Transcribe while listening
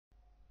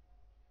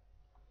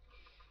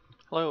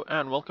Hello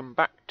and welcome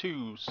back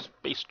to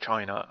Space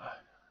China.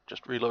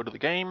 Just reloaded the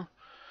game.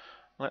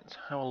 Let's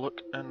have a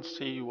look and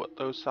see what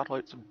those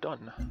satellites have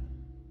done.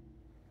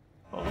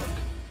 Oh look.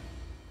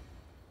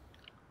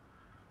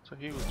 So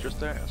he was just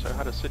there, so I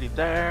had a city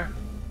there.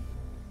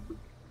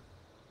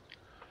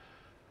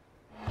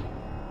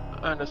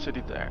 And a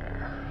city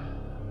there.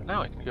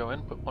 Now I can go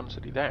in, put one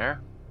city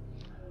there,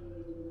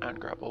 and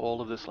grab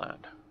all of this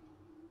land.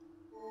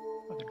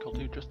 I think I'll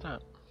do just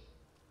that.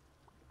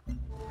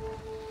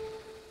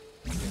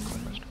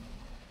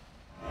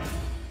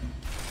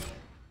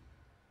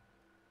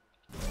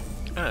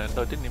 And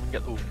I didn't even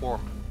get the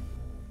warm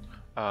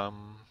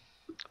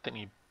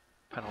thingy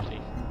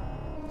penalty.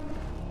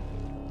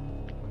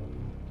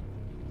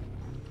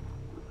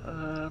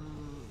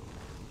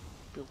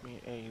 Build me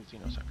a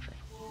Xenosanctuary.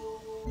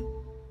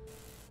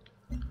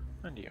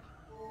 And you.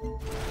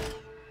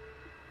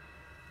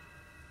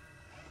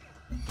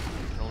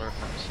 Alert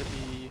that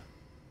city.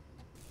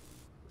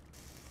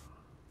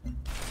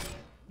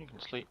 You can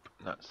sleep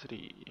in that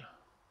city.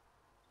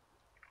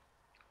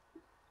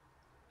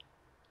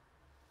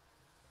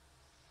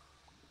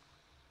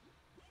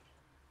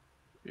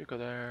 You go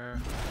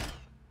there.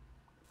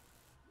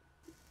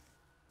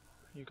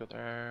 You go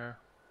there.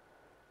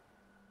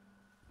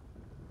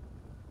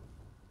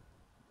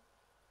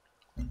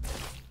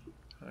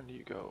 And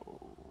you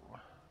go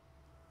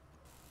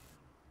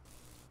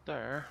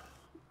there.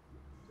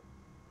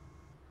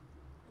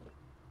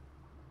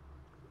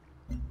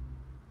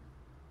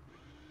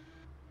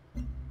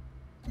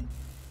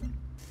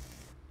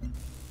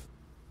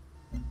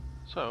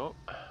 So,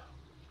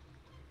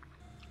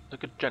 the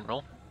good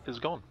general is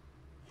gone.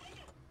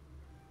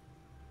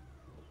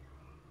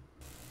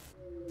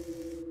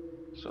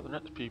 So the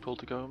next people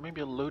to go, maybe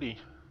a Lodi.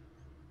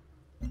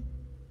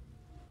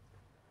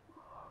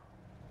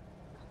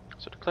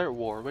 So declare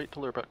war, wait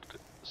till they're about to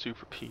sue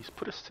for peace,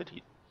 put a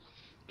city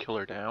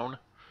killer down,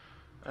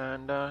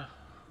 and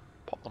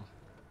pop them.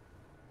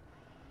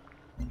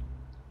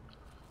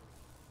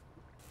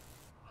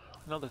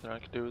 Another thing I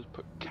could do is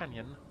put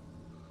canyon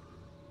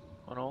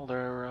on all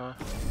their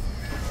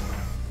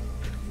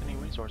any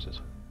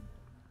resources.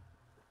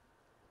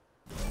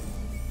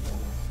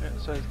 It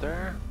says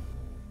there.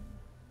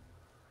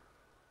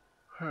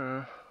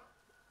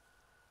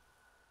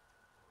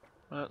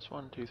 That's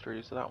 1, 2,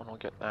 3, so that one will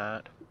get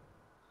that.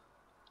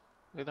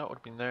 Maybe that would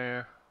have been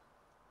there.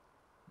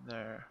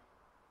 There.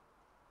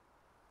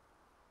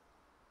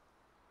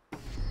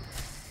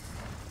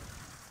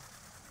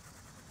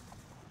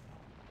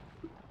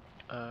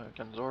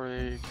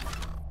 Ganzorig.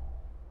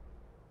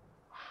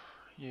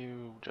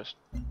 You just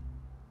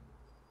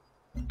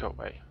go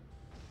away.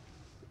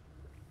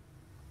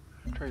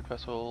 Trade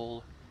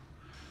vessel.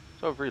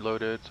 So I've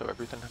reloaded, so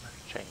everything has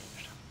changed.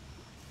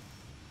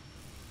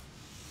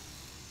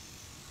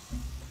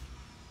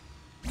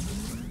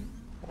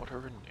 Water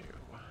renew.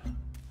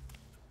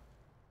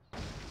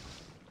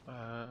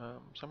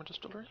 Summer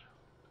distillery?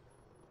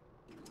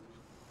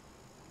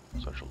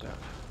 Social death.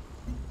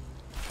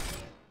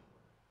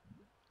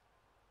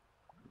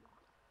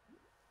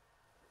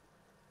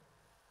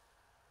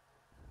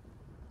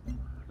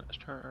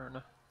 Next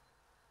turn.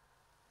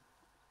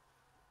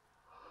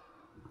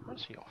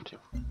 Where's he off to?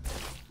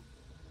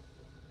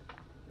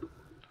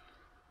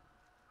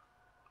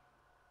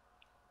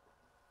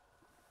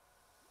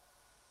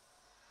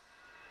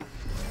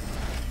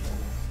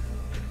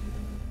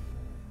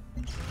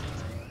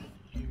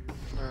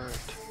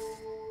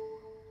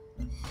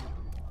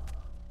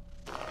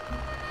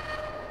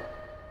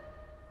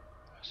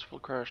 Full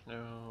crash,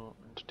 no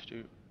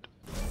institute.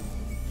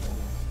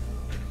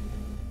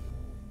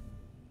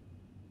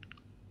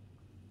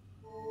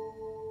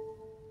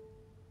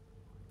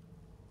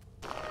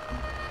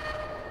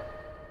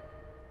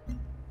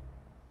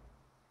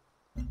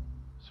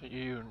 So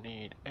you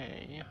need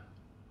a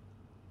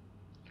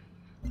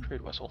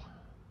trade vessel.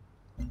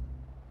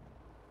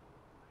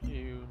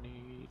 You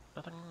need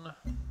nothing.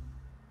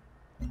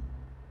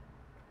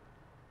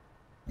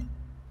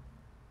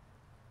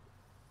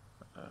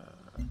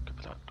 Good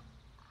for that.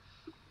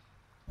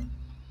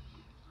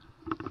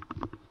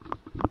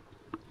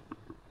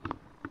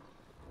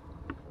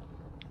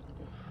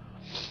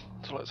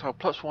 So let's have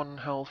 +1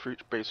 health for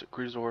each basic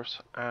resource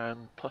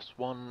and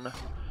 +1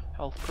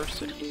 health per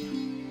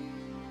city.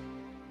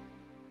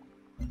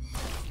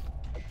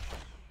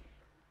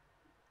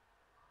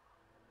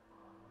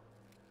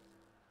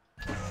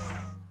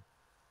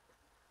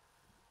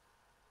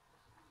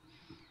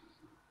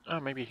 Oh,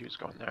 maybe he was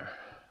going there.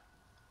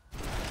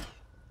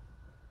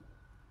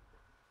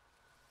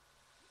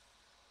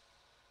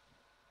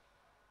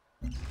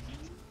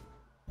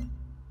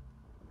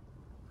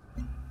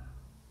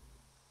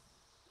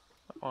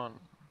 That one.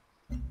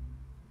 So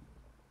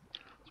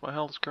my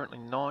health is currently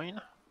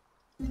 9.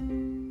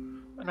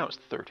 And now it's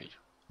 30.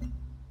 And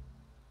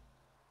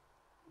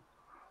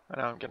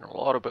now I'm getting a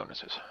lot of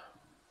bonuses.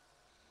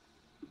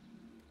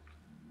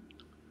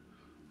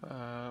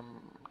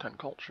 10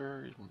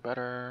 culture, even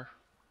better.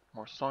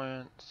 More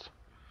science.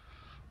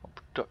 More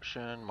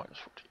production,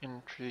 -40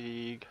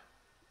 intrigue.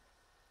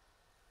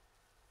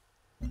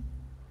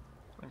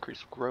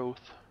 Increase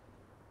growth.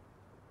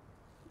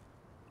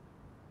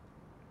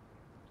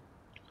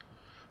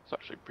 It's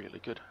actually really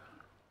good.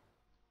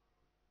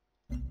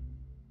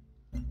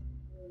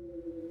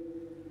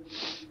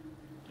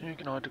 You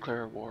can now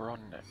declare war on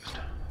next.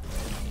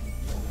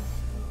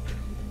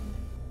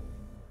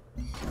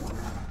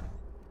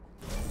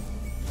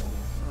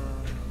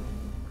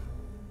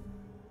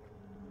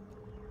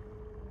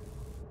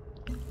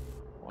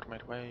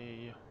 Automate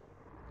away.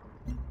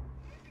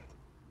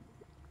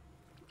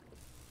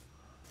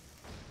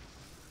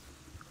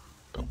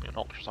 Build me an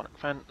ultrasonic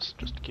fence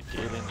just to keep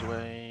the aliens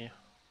away.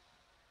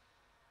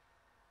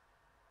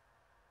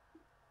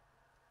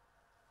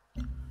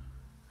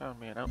 Found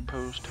me an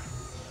outpost.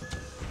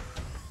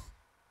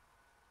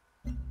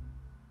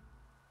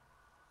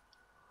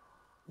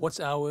 What's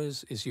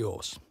ours is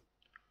yours.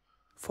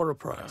 For a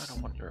price. I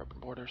don't want your open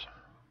borders.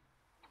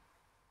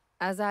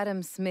 As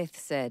Adam Smith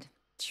said,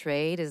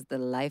 trade is the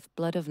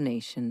lifeblood of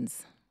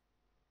nations.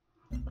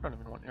 I don't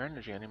even want your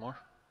energy anymore.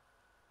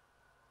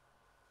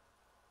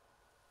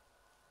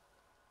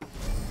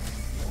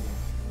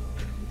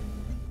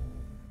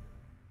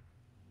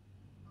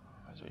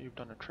 So you've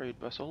done a trade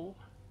vessel.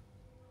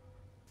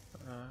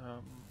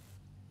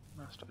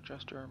 Mass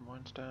digester,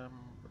 mine stem,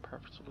 repair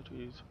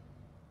facilities.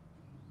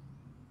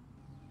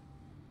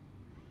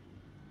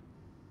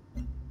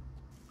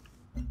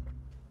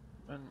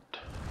 And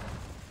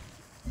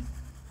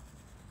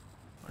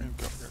you've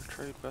got your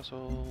trade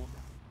vessel.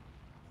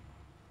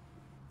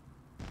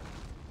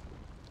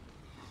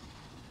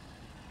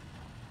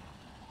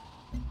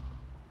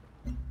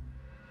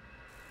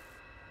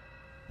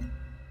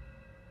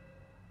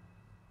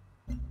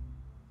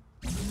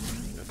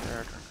 Go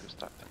there to increase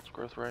that thing's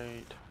growth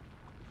rate.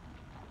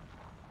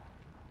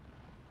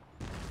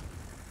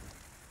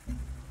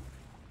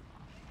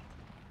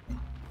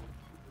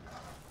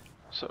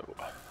 So,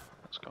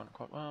 that's going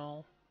quite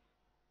well.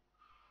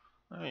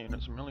 Oh,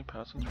 units are merely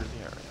passing through the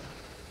area.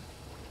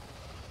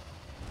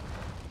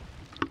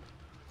 To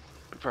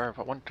be fair, if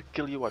I wanted to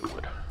kill you, I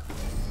would.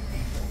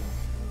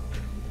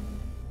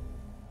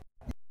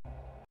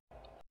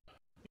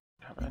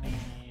 Have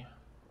any...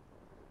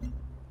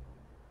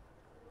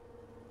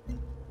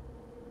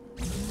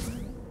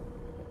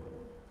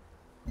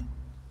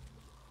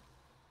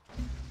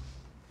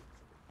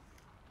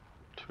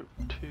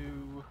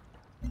 Two.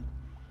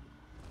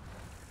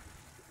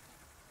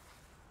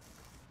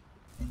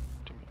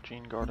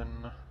 Gene Garden.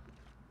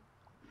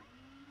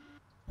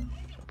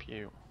 It's up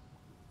you.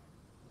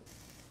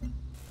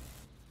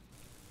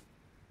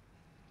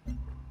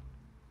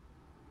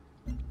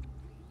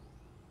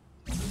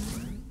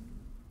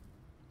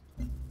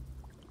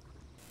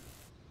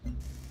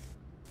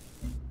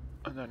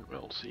 And then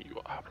we'll see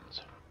what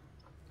happens.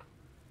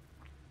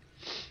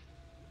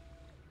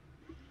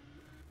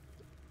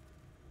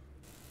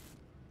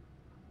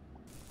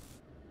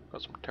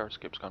 Got some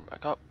terrascapes gone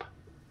back up.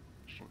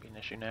 Shouldn't be an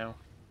issue now.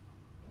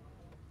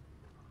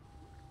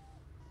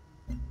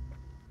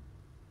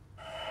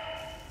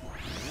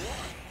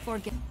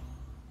 Forget.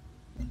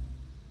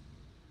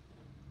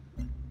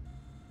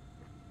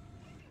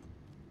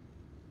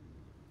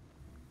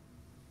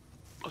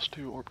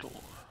 +2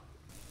 orbital.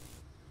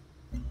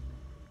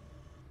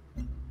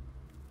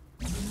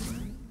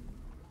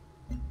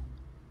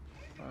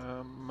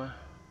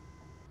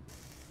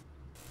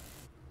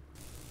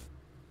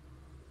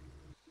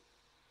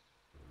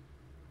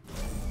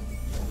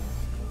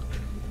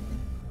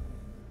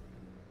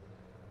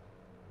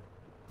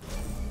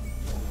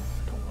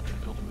 Don't want to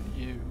build with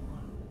you.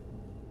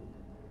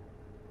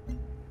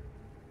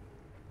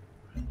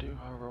 I do,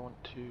 however,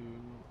 want to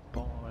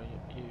buy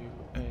you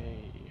a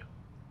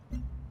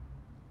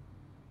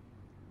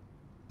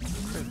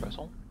trade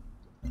vessel.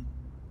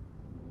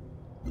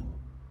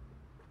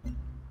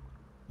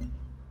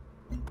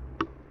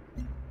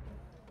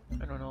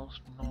 Anyone else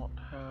not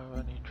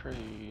have any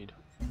trade?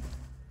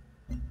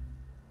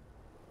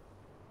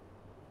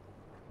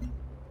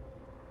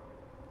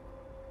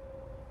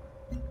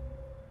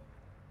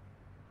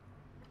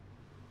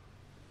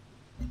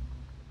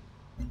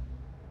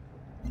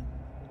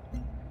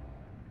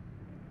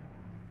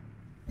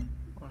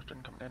 Most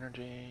income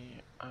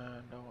energy,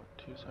 and I want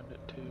to send it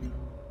to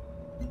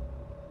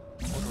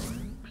auto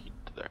repeat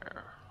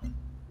there.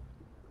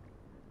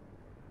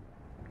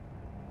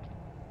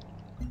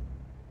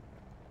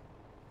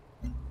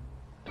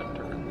 10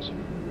 turns.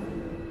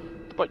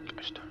 The bite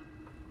ghost.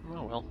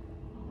 Oh well.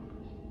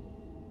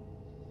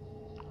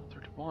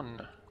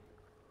 31.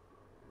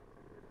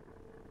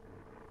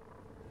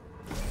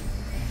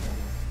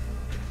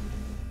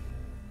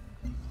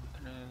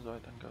 I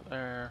then go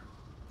there.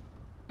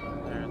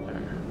 There and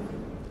there.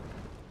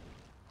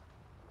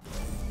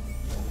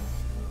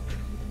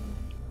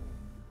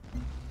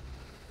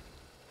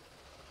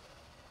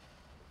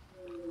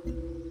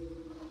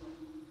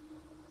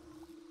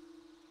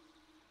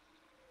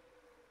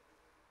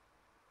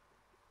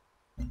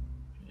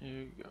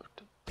 You go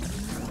to there.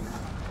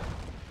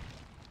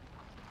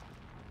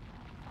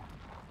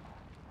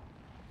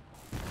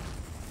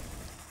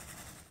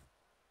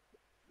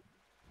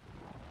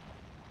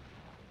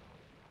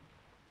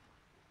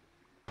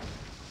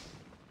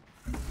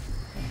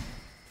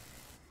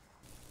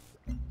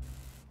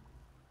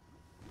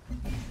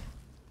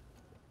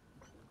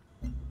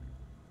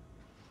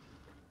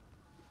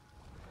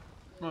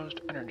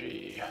 Most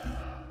energy.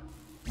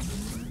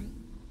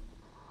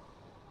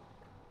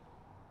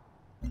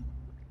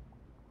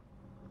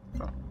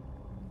 Oh.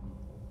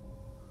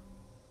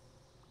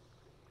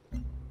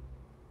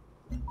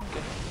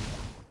 Okay.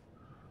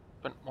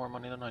 Spent more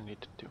money than I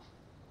needed to.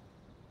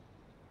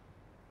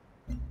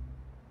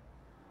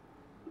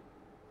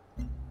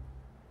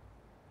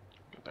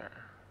 Go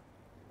there.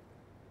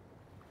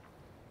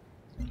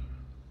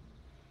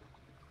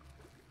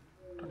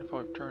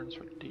 "25 turns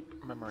for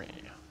deep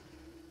memory."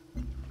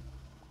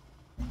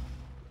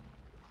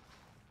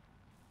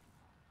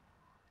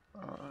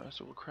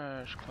 So we'll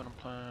crash, clone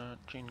plant,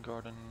 gene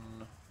garden.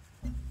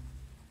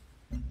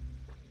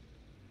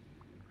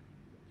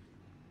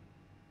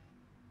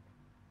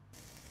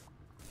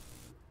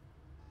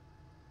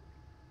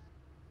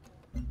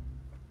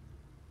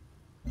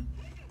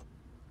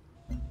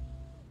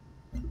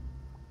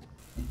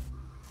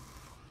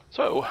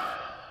 So,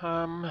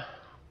 trying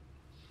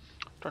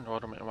to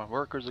automate my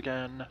workers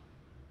again.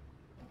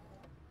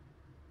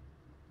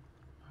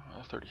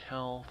 30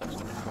 health, that's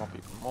going to go up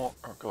even more,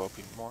 or go up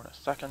even more in a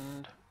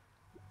second.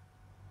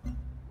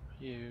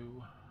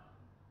 You.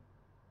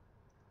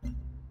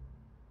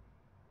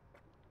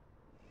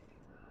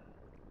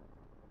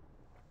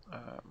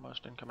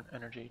 Most incoming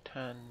energy,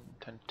 10,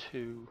 10,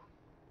 2.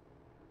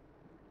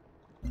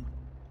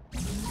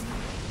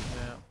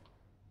 Yeah.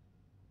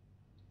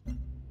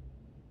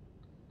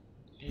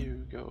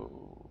 You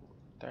go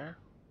there.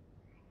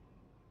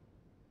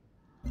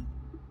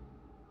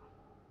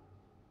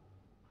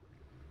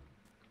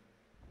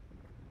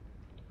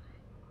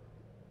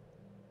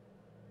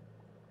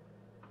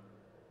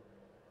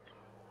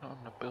 I'm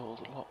gonna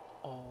build a lot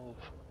of.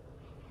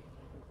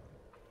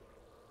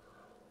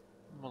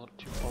 I'm not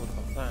too bothered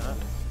about that.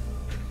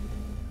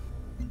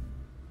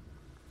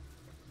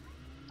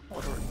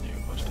 What do I do?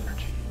 Most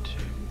energy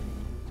to.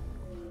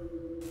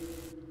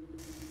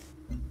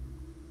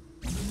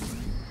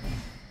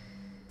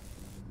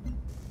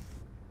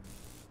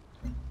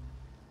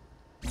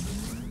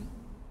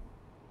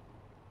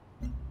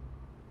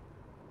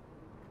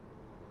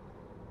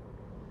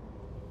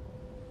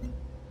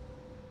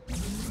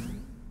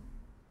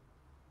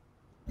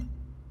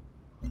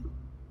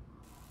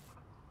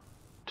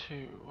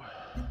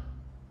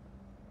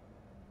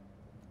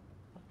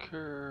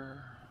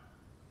 Occur.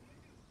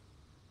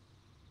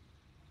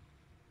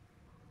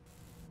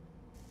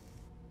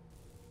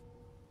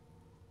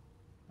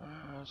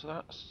 So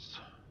that's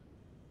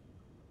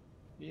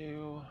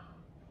you,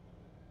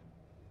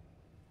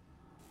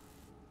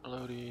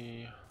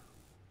 Lodi,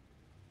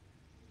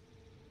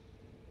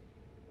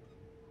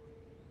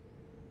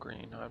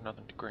 green. I have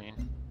nothing to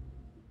green,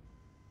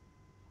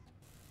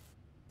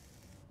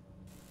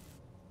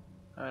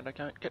 and I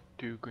can't get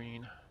to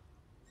green.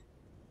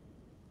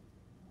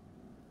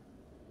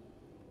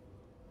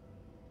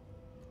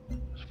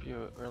 This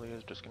view really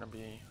is just going to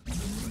be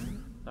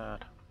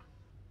that.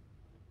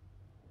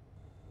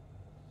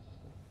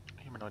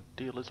 Human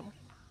idealism.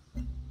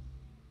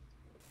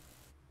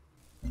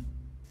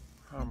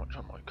 How much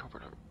am I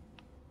covered up?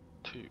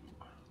 2.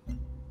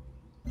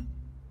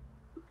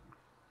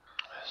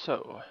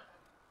 So,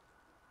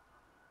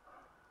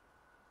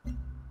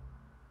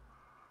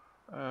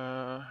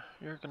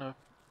 you're gonna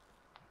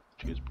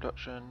choose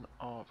production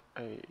of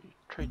a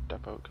trade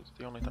depot because it's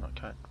the only thing I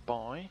can't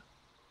buy.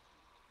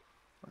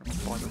 I'm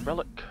gonna buy the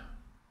relic,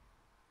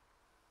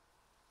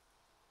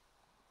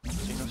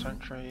 Xeno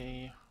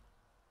Sanctuary,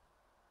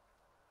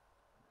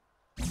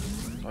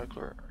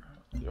 Cycler,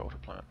 the auto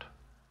plant.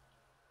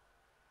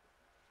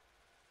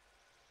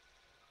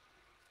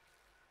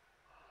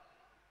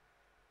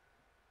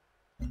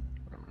 I'm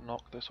gonna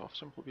knock this off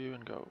simple view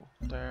and go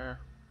there,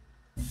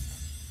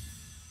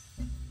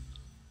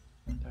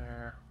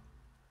 there,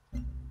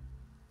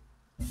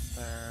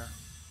 there.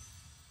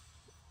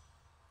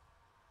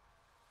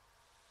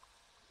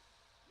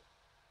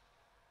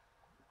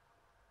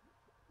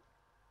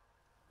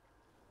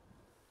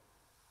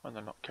 And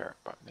then not care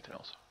about anything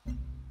else.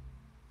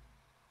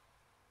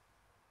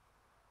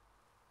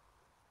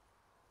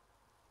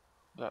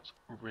 That's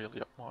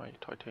really up my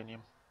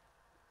titanium.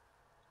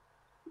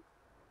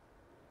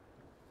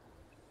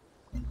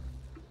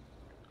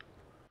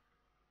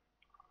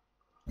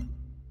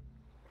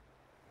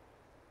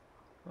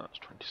 That's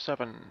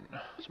 27.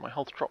 So my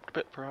health dropped a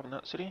bit for having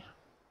that city.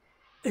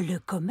 Le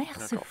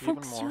commerce Drop even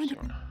more fonctionne.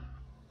 soon.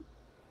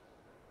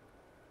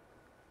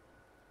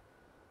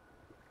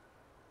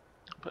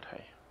 But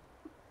hey.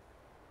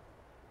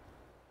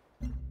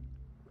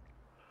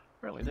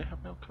 Really, they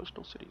have no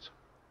coastal cities.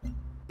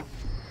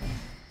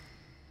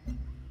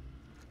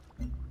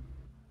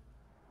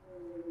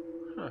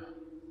 Huh.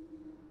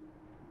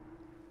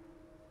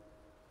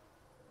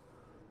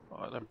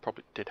 Well, they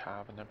probably did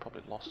have, and then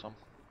probably lost some.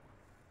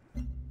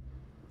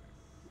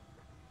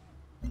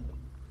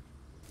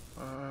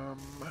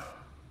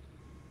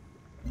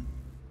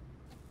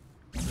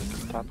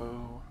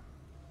 Taboo.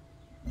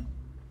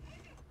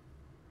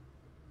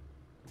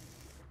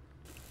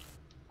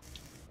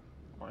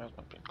 My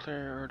husband been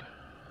cleared.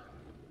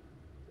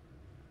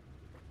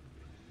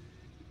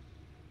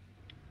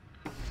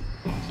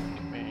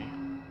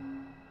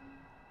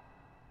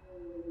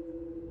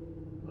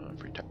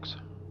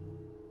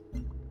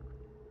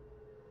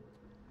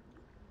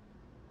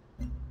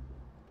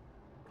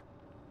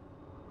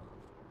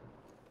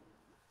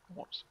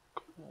 What's it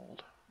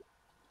called?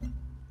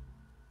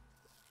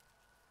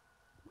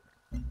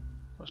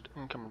 Most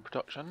income and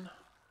production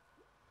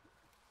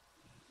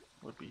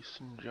would be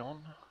Sinjon.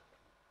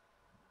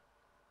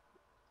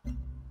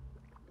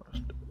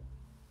 Most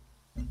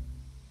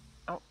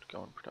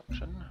outgoing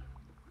production.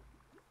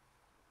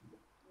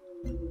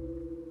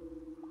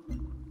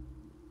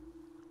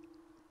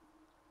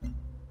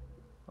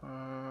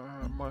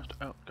 Most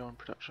outgoing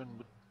production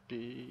would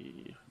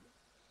be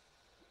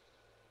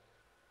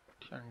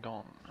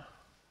Tiangong.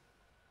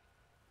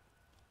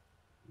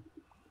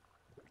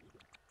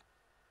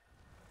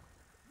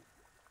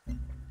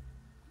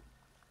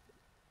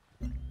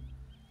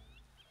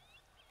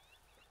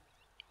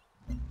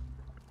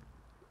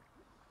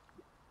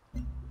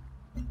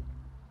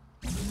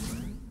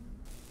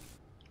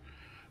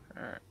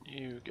 Alright,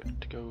 you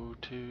get to go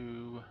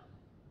to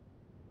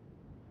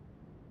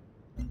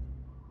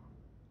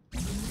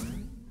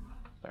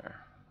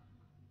there.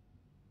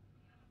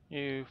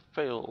 You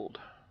failed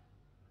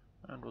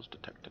and was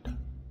detected.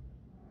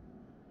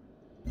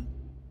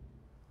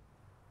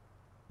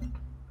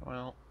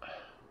 Well,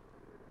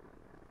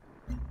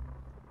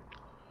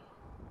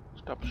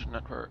 establish a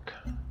network.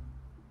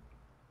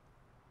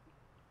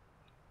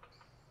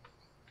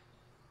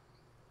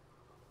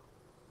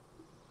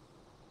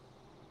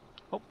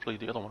 Hopefully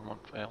the other one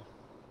won't fail.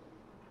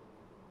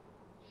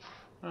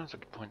 That's a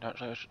good point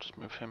actually, I should just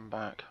move him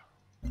back.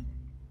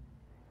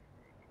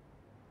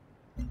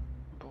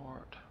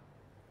 Abort.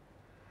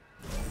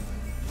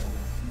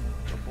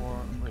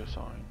 Abort,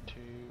 reassign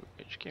to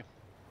HQ.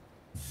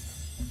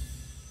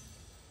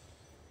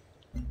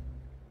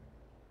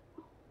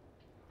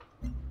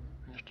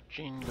 Just a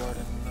gene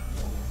garden.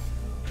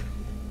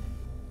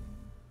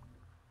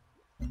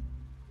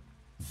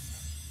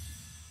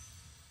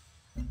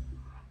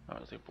 That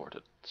was the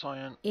aborted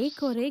science.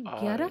 एक और एक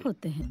 11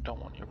 होते हैं. Don't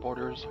want your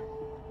borders.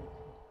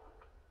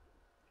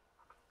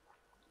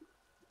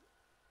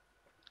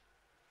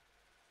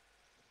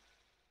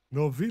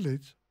 No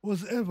village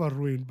was ever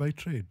ruined by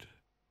trade.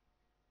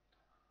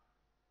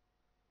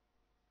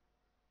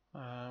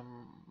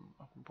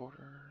 Open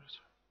borders.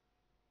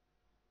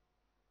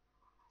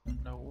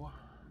 No.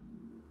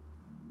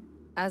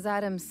 As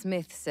Adam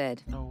Smith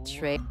said, No.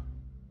 trade.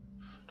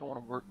 Don't want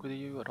to work with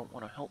you. I don't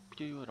want to help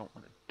you. I don't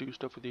want to do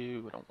stuff with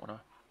you. I don't want to.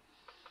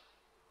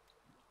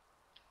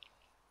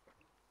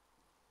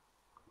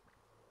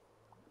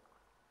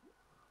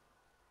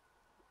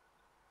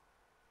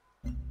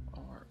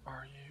 Or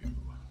are you?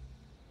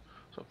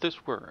 So if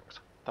this works,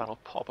 that'll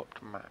pop up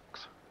to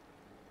max.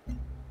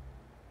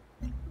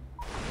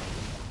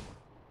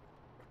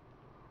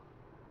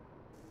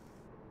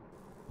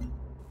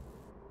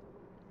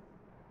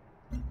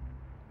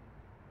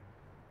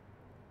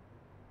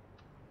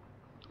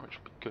 Which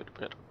would be good,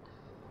 but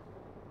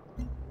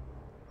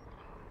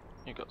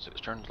you got 6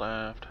 turns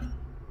left.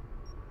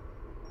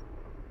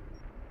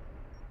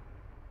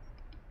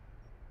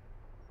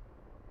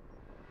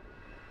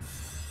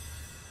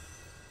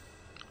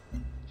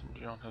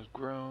 John has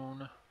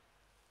grown.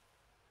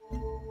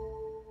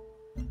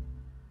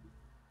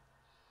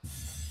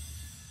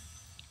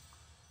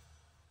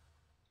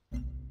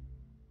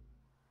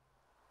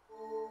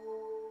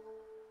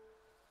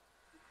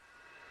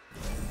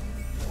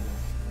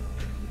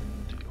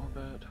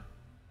 Deorbit.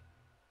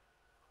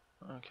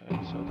 Okay,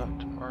 so that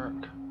didn't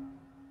work.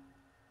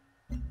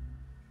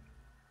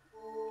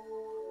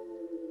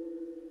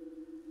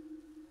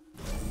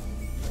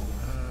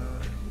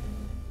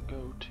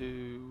 Go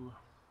to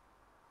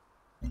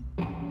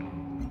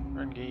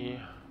Rengi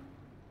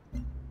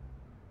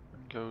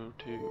and go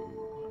to,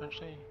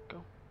 actually,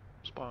 go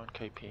spy on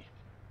KP.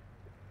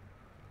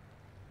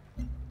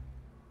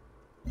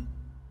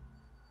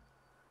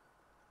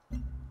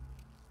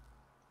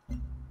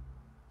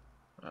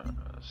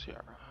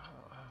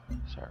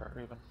 Sarah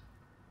even.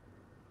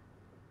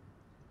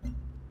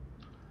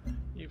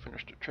 You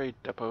finished a trade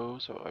depot,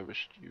 so I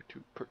wish you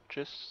to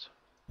purchase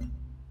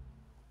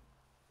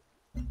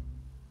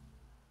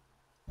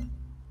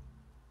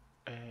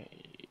a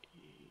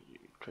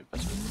trade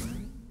vessel.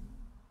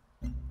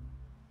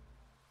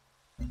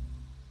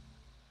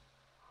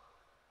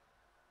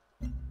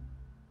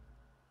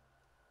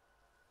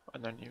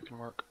 And then you can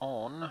work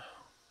on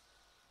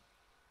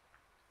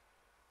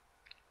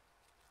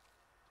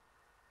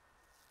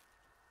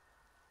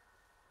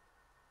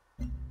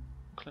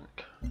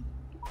clinic.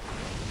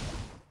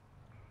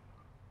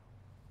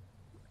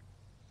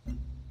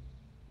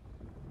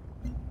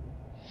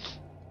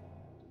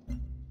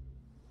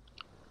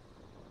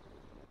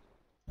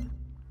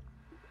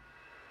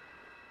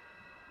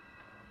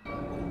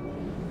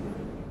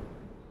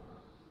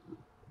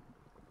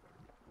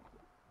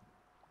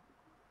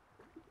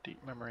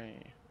 Deep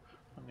memory,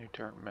 a new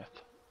Terran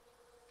myth.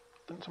 I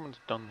think someone's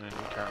done the new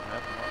Terran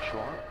myth, I'm not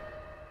sure.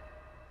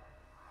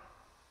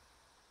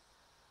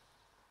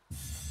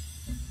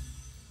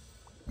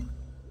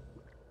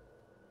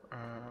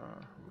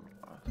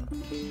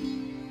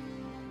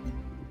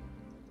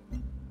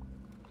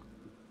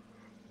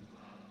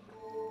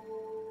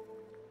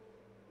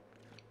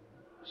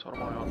 So what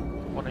am I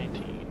on?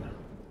 118.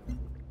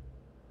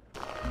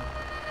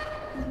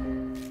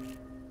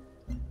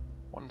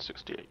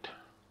 168.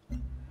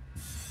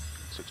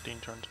 16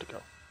 turns to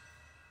go.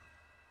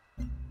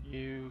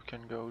 You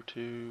can go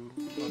to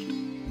most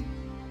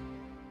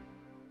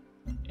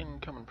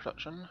income and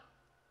production.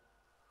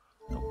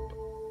 Nope.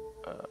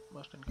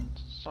 Most income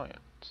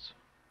science.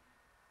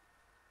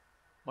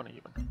 Money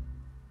even.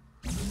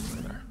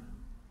 There.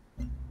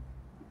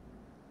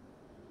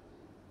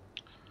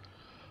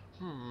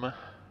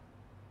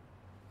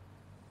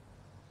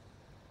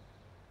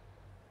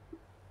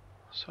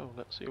 So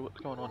let's see what's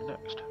going on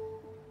next.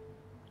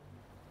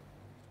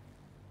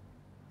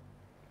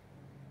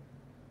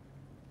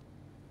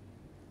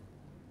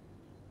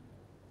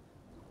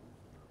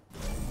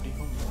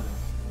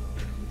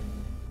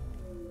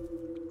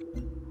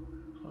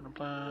 Clone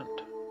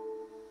plant.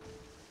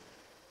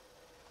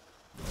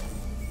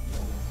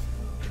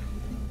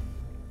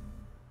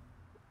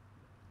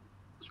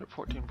 So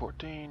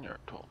 14, you're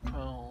at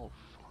 12.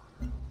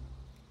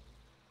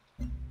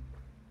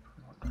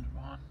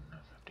 21,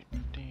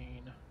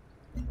 15.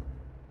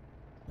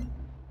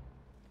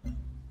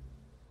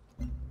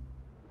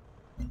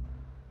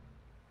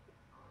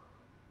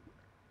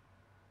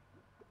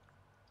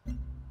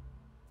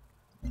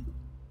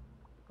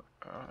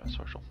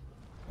 Social.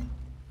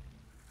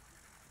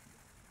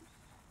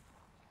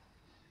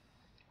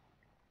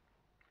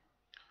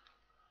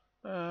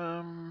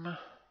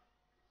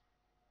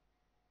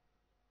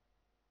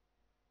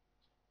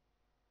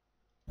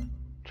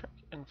 Check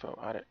info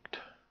addict.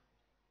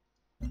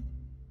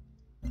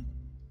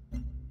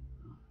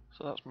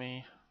 So that's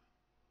me.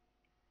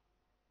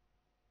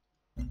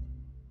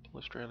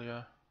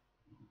 Australia.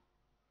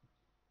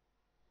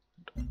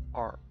 And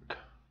ARC.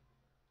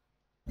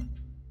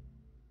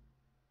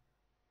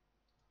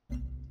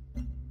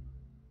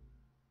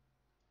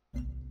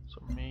 So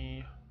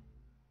me,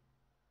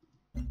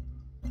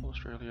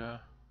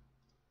 Australia,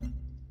 and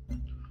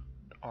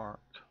ARC.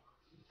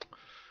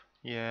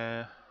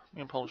 Yeah,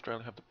 me and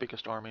Australia have the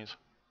biggest armies.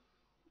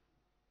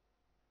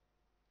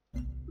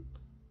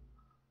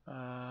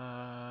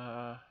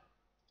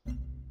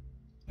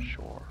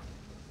 Sure.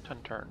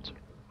 10 turns.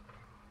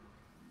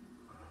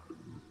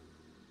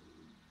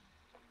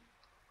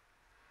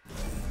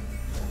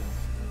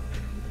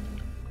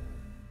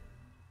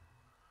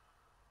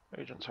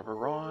 Agents have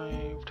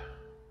arrived.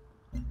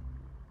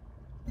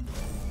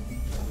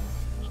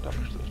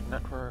 Establish those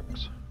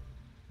networks.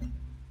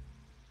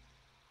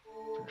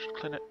 Finish the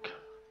clinic.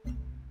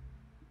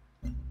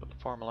 Build the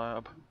farm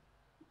lab.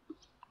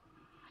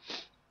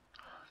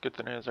 Good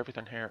thing is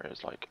everything here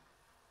is like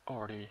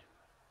already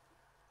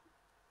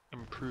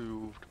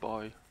improved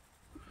by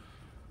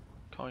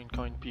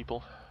kind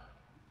people.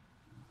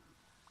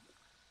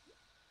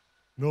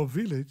 No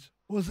village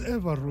was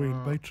ever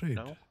ruined by trade.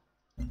 No.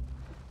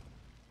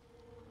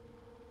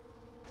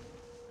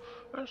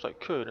 I guess I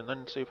could, and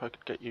then see if I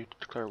could get you to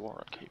declare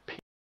war on KP.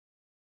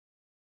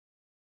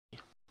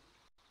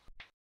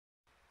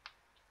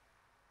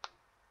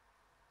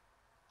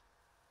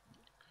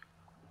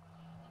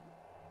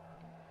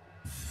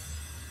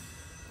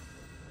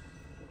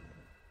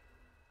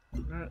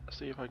 Let's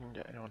see if I can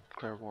get anyone to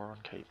declare war on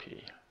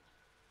KP.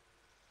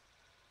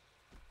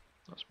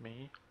 That's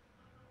me.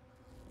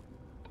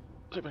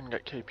 See if I can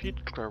get KP to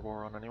declare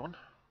war on anyone.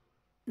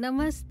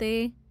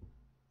 Namaste.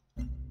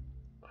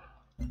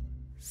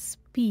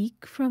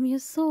 Speak from your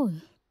soul.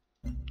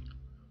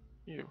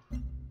 You.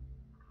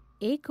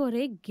 एक और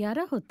एक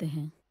 11 होते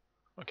हैं.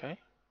 Okay.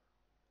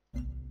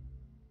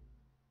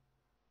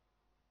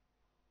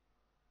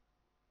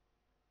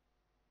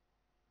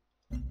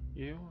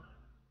 You.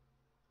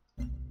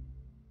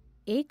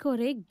 एक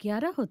और एक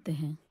 11 होते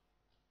हैं.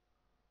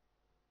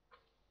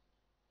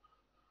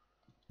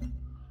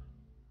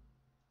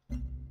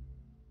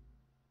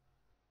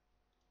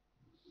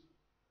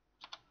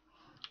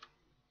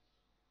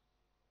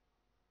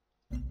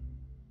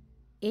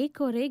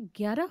 एक और एक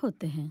 11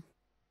 होते हैं.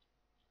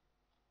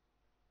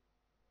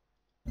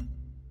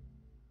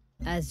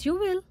 As you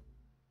will.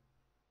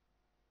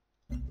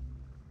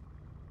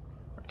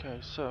 Okay,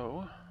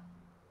 so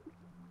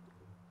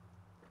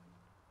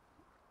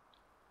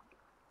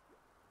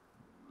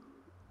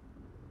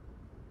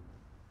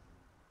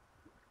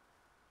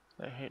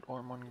they hate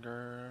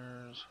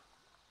warmongers.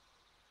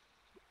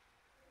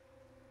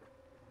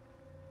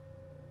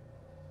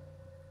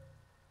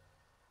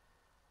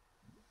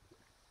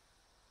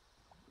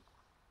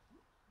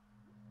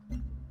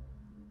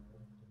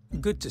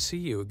 Good to see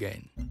you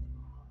again.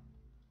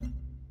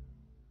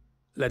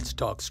 Let's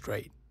talk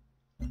straight.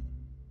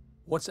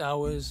 What's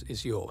ours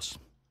is yours.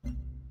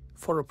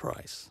 For a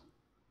price.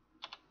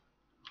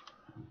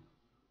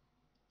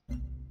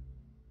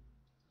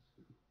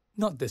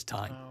 Not this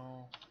time.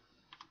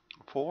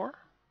 4?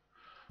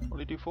 Will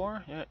you do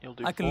 4? Yeah, you'll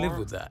do 4. I can live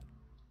with that.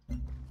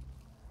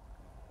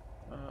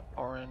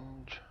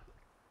 Orange.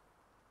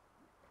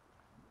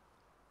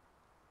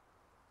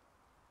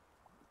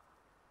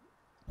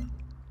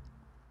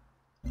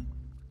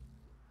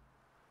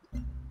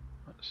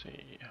 Let's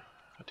see.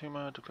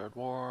 Fatima declared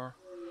war.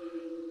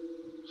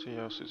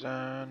 CEO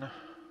Suzanne.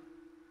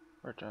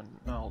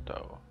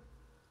 Reginaldo.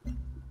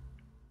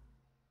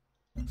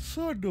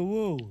 Sod the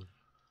war.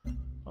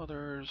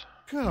 Others.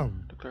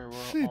 Come, Declare war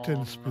sit on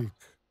and speak.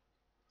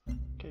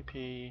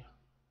 KP.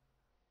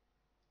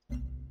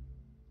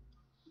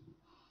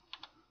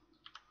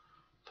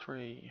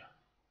 3.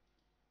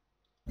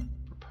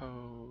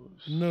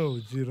 Propose. No,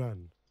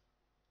 Jiran.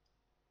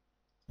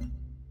 How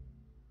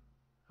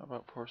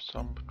about for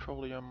some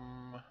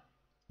petroleum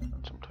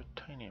and some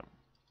titanium?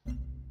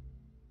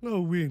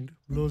 No wind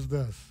blows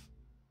dust.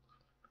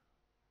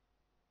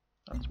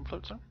 And some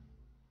flotsam?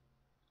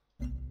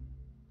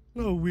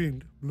 No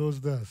wind blows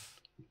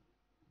dust.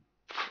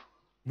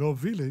 No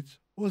village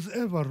was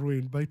ever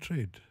ruined by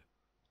trade.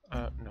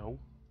 No.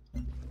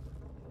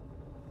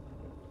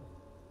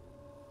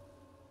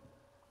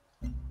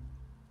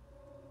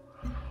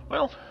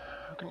 Well,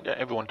 I couldn't get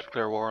everyone to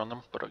declare war on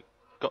them, but I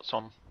got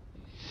some.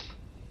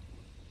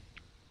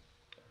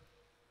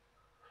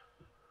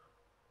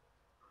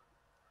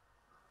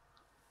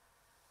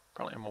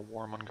 Probably I'm a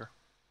warmonger.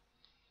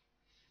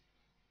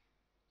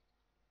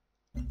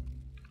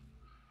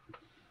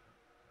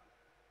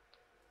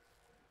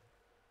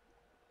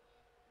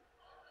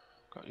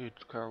 Got you to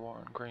declare war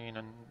on green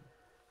and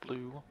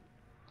blue.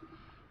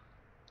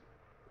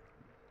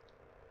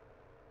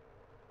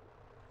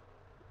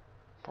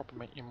 Probably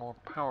make you more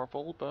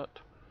powerful, but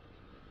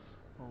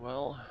oh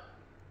well.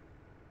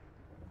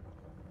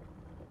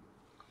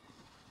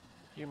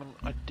 Human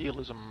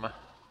idealism.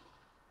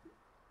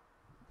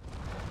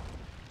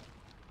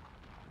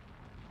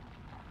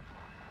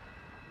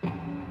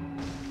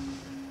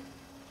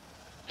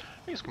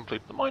 He's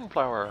completed the mind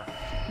flower.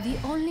 The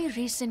only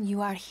reason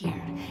you are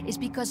here is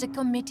because a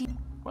committee...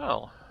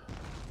 Well,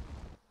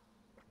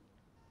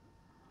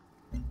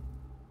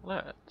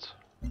 let's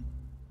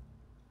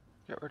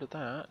get rid of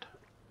that.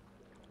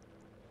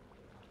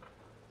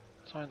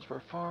 Signs for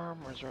a farm,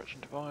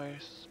 resurrection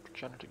device,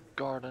 progenitor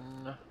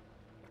garden.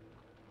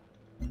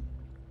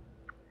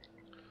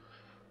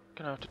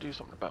 Gonna have to do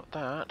something about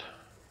that.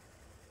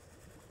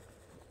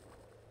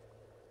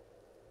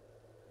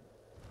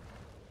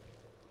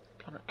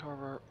 Planet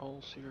cover,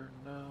 Allseer,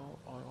 no,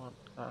 I want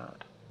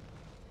that.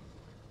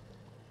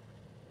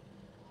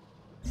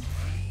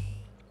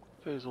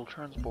 Phasal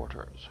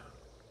transporters.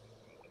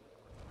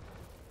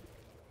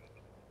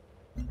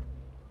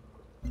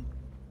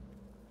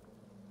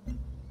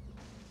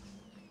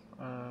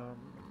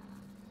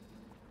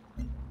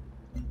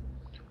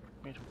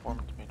 Meet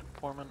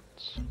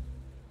performance.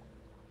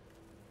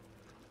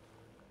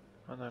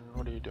 And then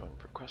what are you doing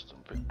for quests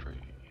and victories?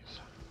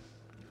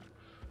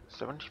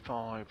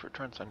 75 for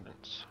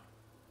transcendence.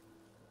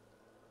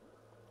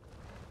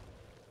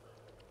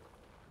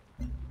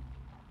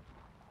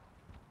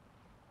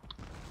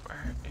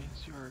 Where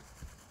is your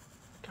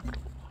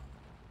capital?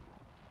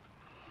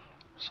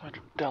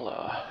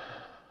 Citadella.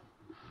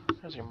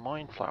 There's your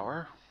mind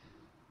flower.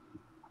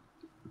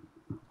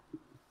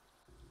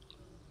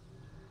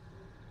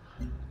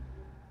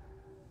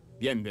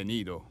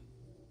 Bienvenido.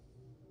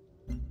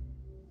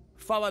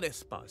 Fala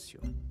despacio.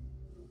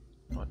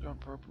 Not going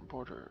for open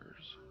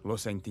borders. Lo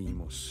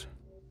sentimos.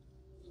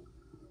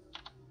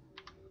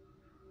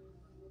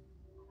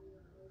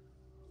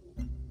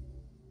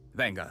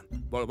 Venga,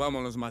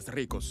 volvámonos más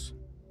ricos.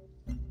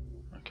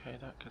 Okay,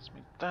 that gives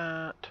me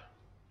that.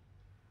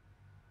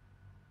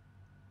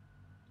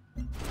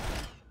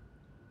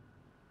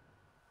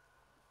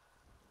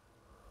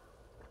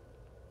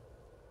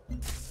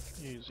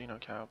 Use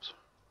xenocabs.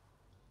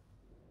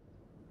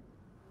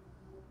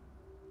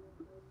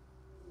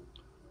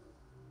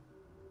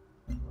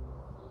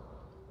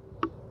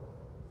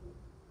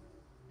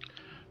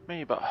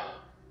 Meba.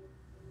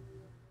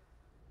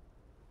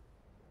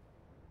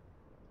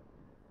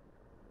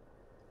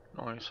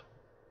 Nice.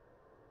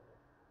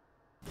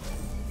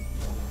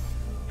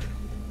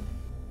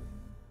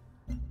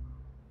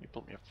 You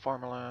built me a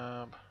pharma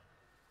lab.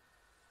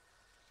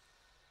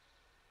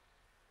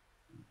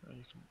 Oh,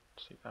 you can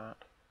see that.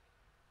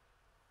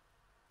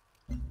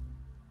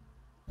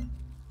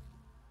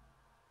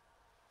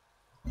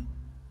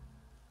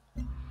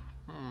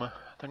 I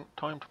think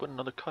time to put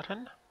another cut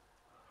in.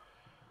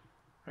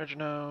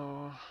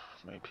 Regino,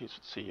 made peace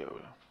with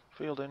CEO.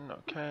 Fielding,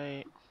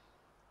 okay.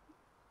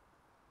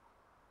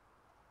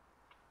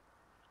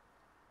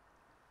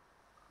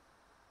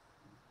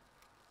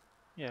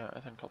 Yeah, I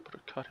think I'll put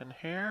a cut in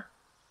here.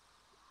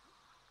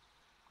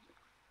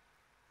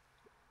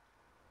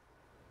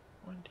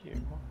 Mind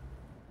you.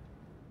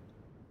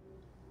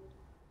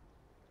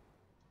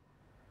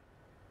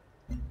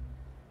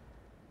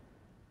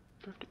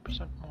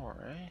 50% more,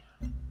 eh?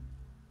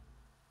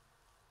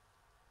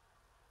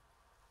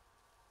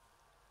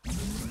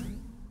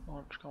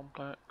 Launch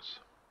complex.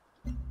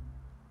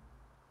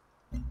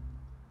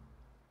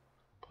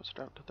 Puts it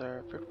out to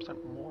there.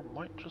 50% more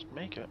might just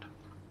make it.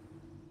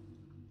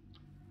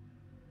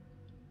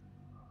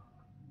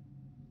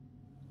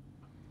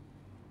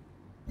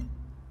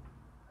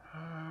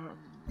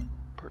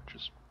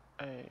 Purchase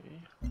A.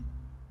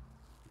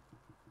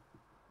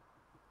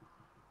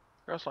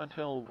 Grassland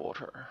Hill,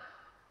 water.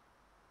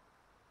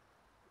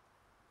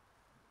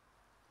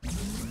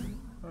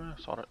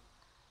 Sod it.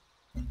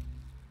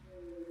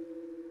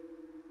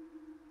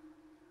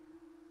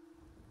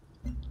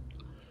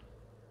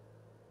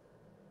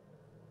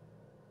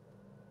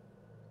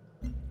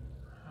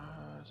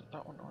 Is it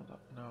that one or that?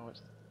 No,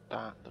 it's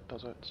that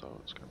does it, so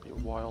it's going to be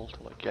a while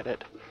till I get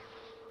it.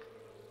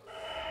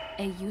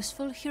 a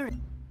useful heuristic.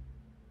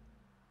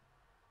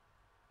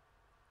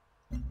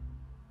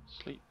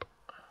 Sleep.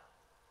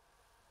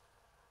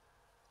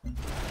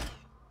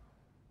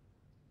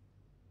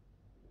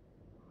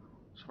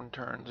 7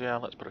 turns, yeah,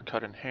 let's put a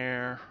cut in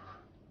here.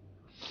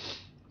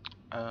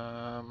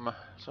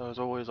 So as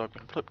always, I've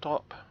been Flip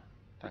Top.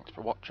 Thanks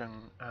for watching,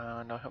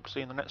 and I hope to see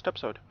you in the next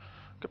episode.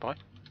 Goodbye.